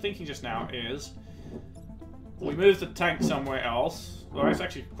what I'm thinking just now is we move the tank somewhere else. Well, it's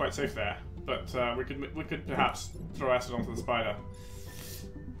actually quite safe there, but we could perhaps throw acid onto the spider.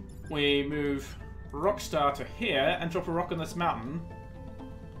 We move Rockstar to here and drop a rock on this mountain.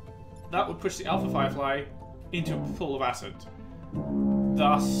 That would push the Alpha Firefly into a pool of acid.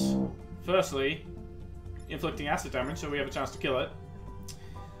 Thus, firstly, inflicting acid damage, so we have a chance to kill it.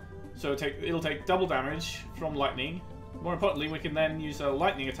 So it'll take double damage from lightning. More importantly, we can then use a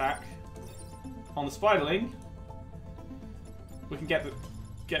lightning attack on the spiderling. We can get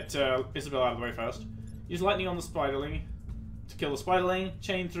Isabel out of the way first. Use lightning on the spiderling to kill the spiderling,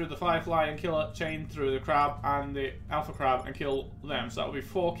 chain through the Firefly and kill it, chain through the crab and the Alpha Crab and kill them. So that will be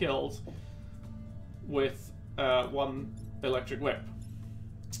 4 kills with 1 electric whip.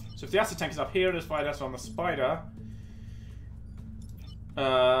 So if the acid tank is up here, there's fire acid on the spider.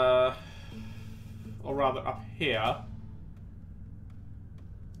 Or rather up here.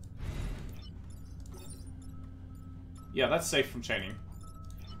 Yeah, that's safe from chaining.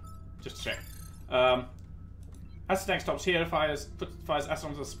 Just to check. Acid tank stops here, fires acid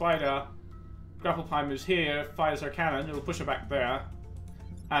onto the spider. Grapple Pine moves here, fires her cannon, it will push her back there.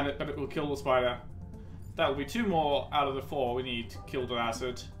 But it will kill the spider. That will be 2 more out of the 4 we need killed with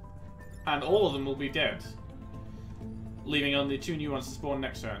acid. And all of them will be dead. Leaving only 2 new ones to spawn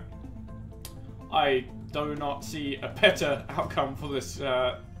next turn. I do not see a better outcome for this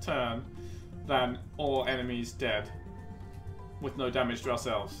turn than all enemies dead. With no damage to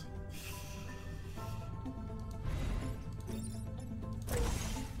ourselves.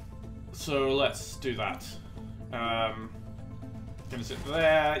 So let's do that. Gonna sit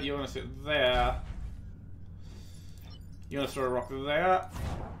there, you're gonna sit there. You're gonna throw a rock there.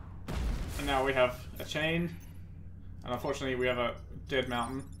 And now we have a chain. And unfortunately we have a dead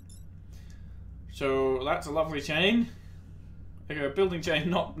mountain. So that's a lovely chain. Okay, a building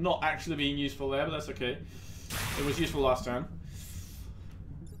chain not actually being useful there, but that's okay. It was useful last turn.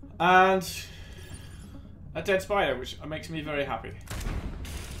 And a dead spider, which makes me very happy.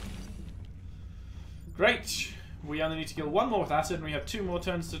 Great! We only need to kill one more with acid, and we have 2 more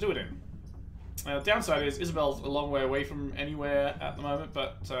turns to do it in. Downside is Isabel's a long way away from anywhere at the moment,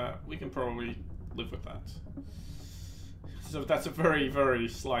 but we can probably live with that. So that's a very, very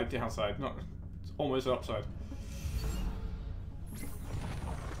slight downside, not almost an upside.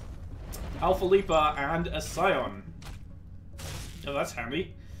 Alpha Leaper and a Scion. Oh, that's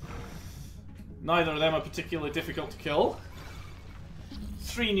handy. Neither of them are particularly difficult to kill.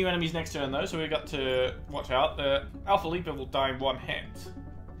 3 new enemies next turn though, so we've got to watch out. Alpha Leaper will die in 1 hit.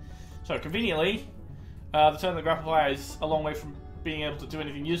 So conveniently, the turn the grapple flies a long way from being able to do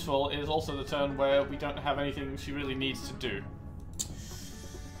anything useful is also the turn where we don't have anything she really needs to do.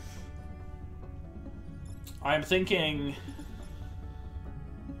 I'm thinking...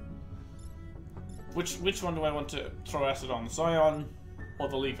 Which one do I want to throw acid on? The Scion or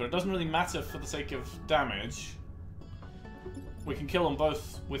the Leaper? It doesn't really matter for the sake of damage. We can kill them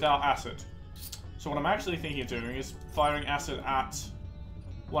both without acid. So what I'm actually thinking of doing is firing acid at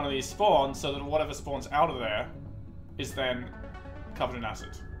one of these spawns so that whatever spawns out of there is then covered in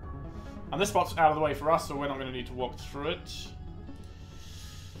acid. And this spot's out of the way for us, so we're not going to need to walk through it.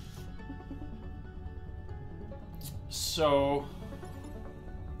 So...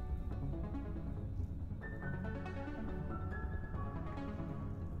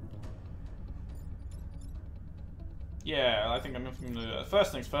 yeah, I think I'm going to do that.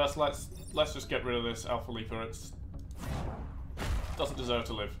 First things first, let's just get rid of this Alpha Leaper. It doesn't deserve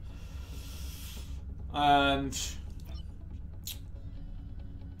to live. And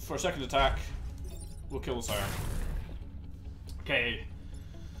for a second attack, we'll kill the Scion. Okay.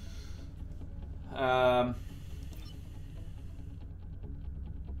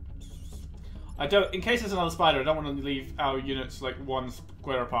 In case there's another spider, I don't want to leave our units like 1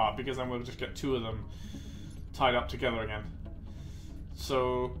 square apart, because then we'll just get 2 of them tied up together again.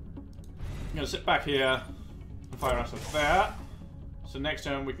 So I'm going to sit back here and fire acid there. So next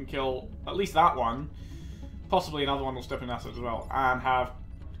turn we can kill at least that one. Possibly another one will step in acid as well. And have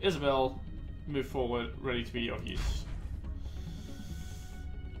Isabel move forward, ready to be of use.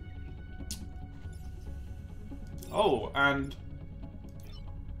 Oh, and...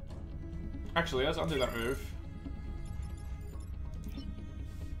 actually, let's undo that move.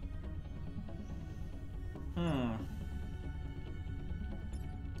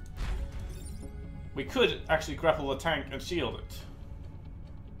 We could actually grapple the tank and shield it.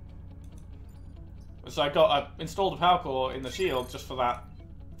 So I installed a power core in the shield just for that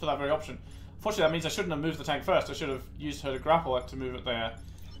very option. Unfortunately, that means I shouldn't have moved the tank first. I should have used her to grapple it to move it there.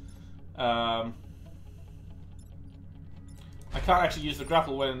 I can't actually use the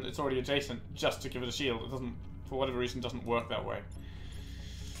grapple when it's already adjacent just to give it a shield. It doesn't, for whatever reason, doesn't work that way.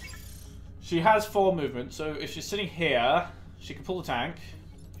 She has 4 movement, so if she's sitting here, she can pull the tank.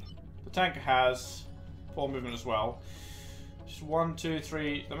 The tank has 4 movement as well. Just 1, 2,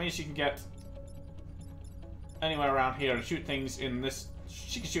 3. That means she can get anywhere around here and shoot things in this.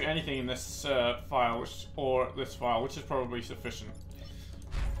 She can shoot anything in this file, or this file, which is probably sufficient.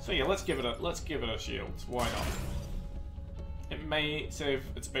 So yeah, let's give it a shield. Why not? It may save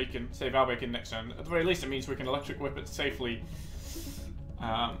its bacon, save our bacon next turn. At the very least, it means we can electric whip it safely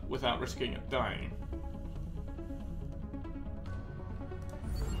without risking it dying.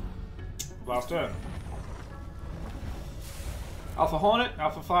 Last turn. Alpha Hornet,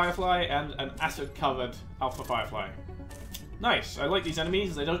 Alpha Firefly, and an acid-covered Alpha Firefly. Nice. I like these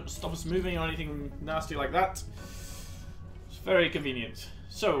enemies. They don't stop us moving or anything nasty like that. It's very convenient.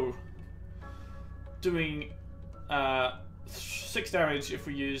 So, doing 6 damage if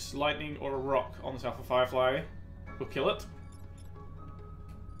we use lightning or a rock on this Alpha Firefly. We'll kill it.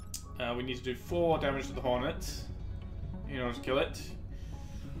 We need to do 4 damage to the Hornet in order to kill it.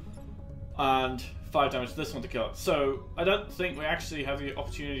 And 5 damage to this one to kill it. So, I don't think we actually have the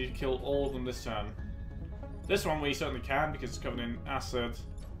opportunity to kill all of them this turn. This one we certainly can because it's covered in acid.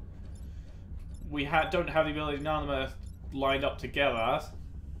 We don't have the ability, none of them are lined up together.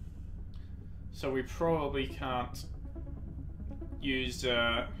 So we probably can't use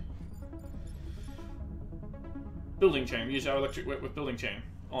building chain. Use our electric whip with building chain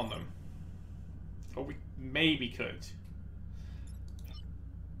on them. Or we maybe could.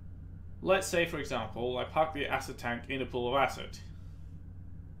 Let's say, for example, I park the acid tank in a pool of acid.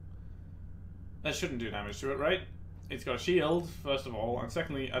 That shouldn't do damage to it, right? It's got a shield, first of all, and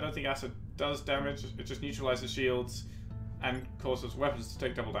secondly, I don't think acid does damage. It just neutralizes shields and causes weapons to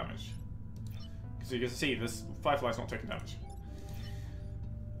take double damage. So you can see, this Firefly's not taking damage.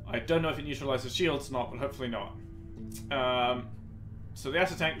 I don't know if it neutralizes shields or not, but hopefully not. So the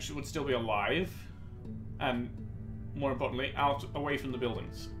acid tank would still be alive, and more importantly, away from the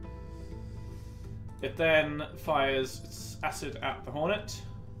buildings. It then fires its acid at the Hornet.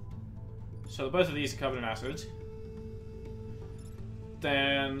 So both of these are covered in acid.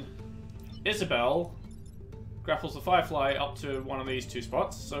 Then Isabel grapples the Firefly up to one of these two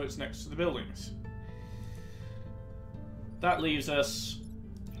spots, so it's next to the buildings. That leaves us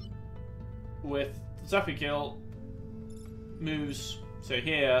with Zappy Kill moves, say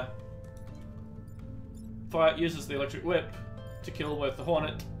here, uses the electric whip to kill both the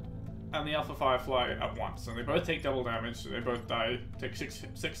Hornet and the Alpha Firefly at once. And they both take double damage, so they both die, take six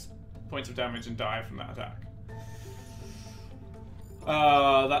points of damage and die from that attack.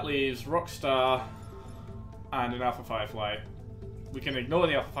 That leaves Rockstar and an Alpha Firefly. We can ignore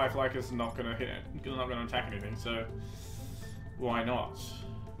the Alpha Firefly because it's not going to hit it, it's not going to attack anything, so why not?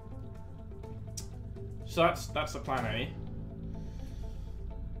 So that's the plan A.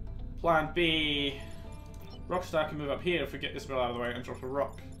 Plan B, Rockstar can move up here if we get this bit out of the way and drop a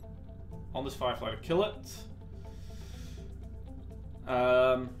rock on this Firefly to kill it.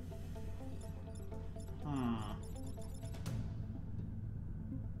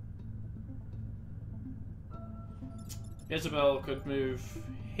 Isabel could move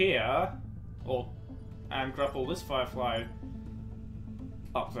here, and grapple this Firefly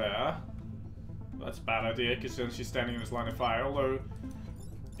up there. That's a bad idea because then she's standing in this line of fire. Although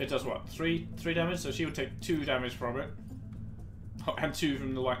it does what, three damage, so she would take 2 damage from it, and 2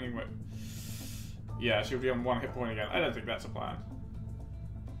 from the lightning whip. Yeah, she would be on 1 hit point again. I don't think that's a plan.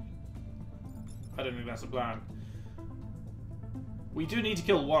 I don't think that's a plan. We do need to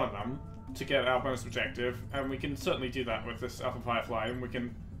kill one of them to get our bonus objective, and we can certainly do that with this Alpha Firefly, and we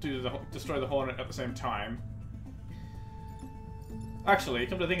can destroy the Hornet at the same time. Actually,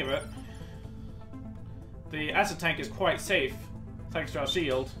 come to think of it, the acid tank is quite safe, thanks to our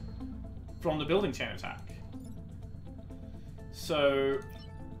shield, from the building chain attack. So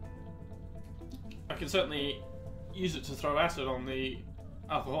I can certainly use it to throw acid on the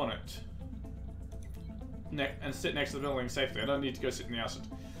Alpha Hornet and sit next to the building safely. I don't need to go sit in the acid.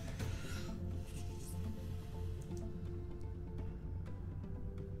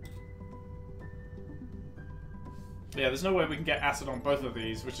 Yeah, there's no way we can get acid on both of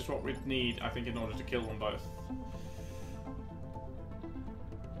these, which is what we'd need, I think, in order to kill them both.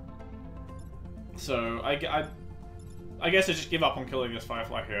 So, I guess I just give up on killing this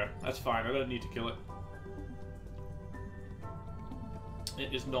Firefly here. That's fine, I don't need to kill it.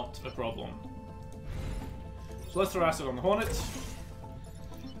 It is not a problem. So let's throw acid on the Hornet.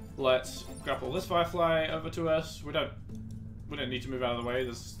 Let's grapple this Firefly over to us. We don't need to move out of the way.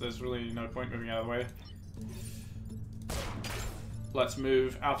 There's really no point moving out of the way. Let's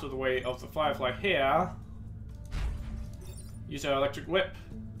move out of the way of the Firefly here. Use our electric whip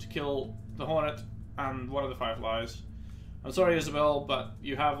to kill the Hornet and one of the Fireflies. I'm sorry, Isabel, but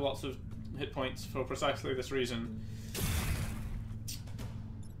you have lots of hit points for precisely this reason.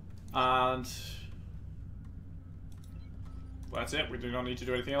 And that's it. We do not need to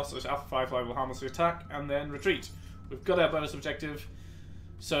do anything else. This Alpha Firefly will harmlessly attack and then retreat. We've got our bonus objective,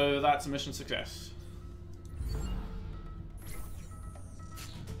 so that's a mission success.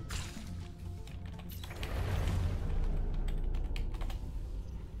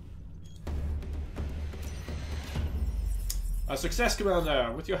 A success,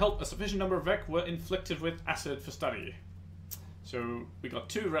 Commander! With your help, a sufficient number of Vec were inflicted with acid for study. So we got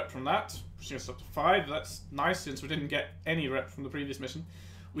 2 rep from that, pushing us up to 5. That's nice since we didn't get any rep from the previous mission.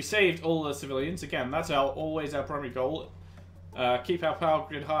 We saved all the civilians. Again, that's always our primary goal. Keep our power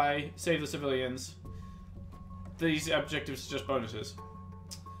grid high, save the civilians. These objectives are just bonuses.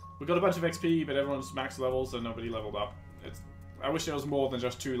 We got a bunch of XP, but everyone's max levels, so nobody leveled up. I wish there was more than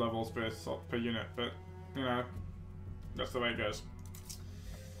just 2 levels per unit, but you know. That's the way it goes.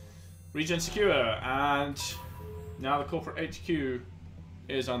 Regen secure, and now the corporate HQ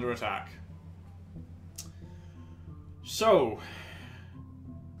is under attack. So,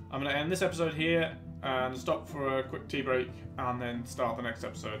 I'm going to end this episode here and stop for a quick tea break and then start the next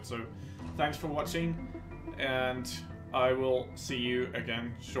episode. So, thanks for watching, and I will see you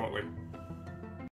again shortly.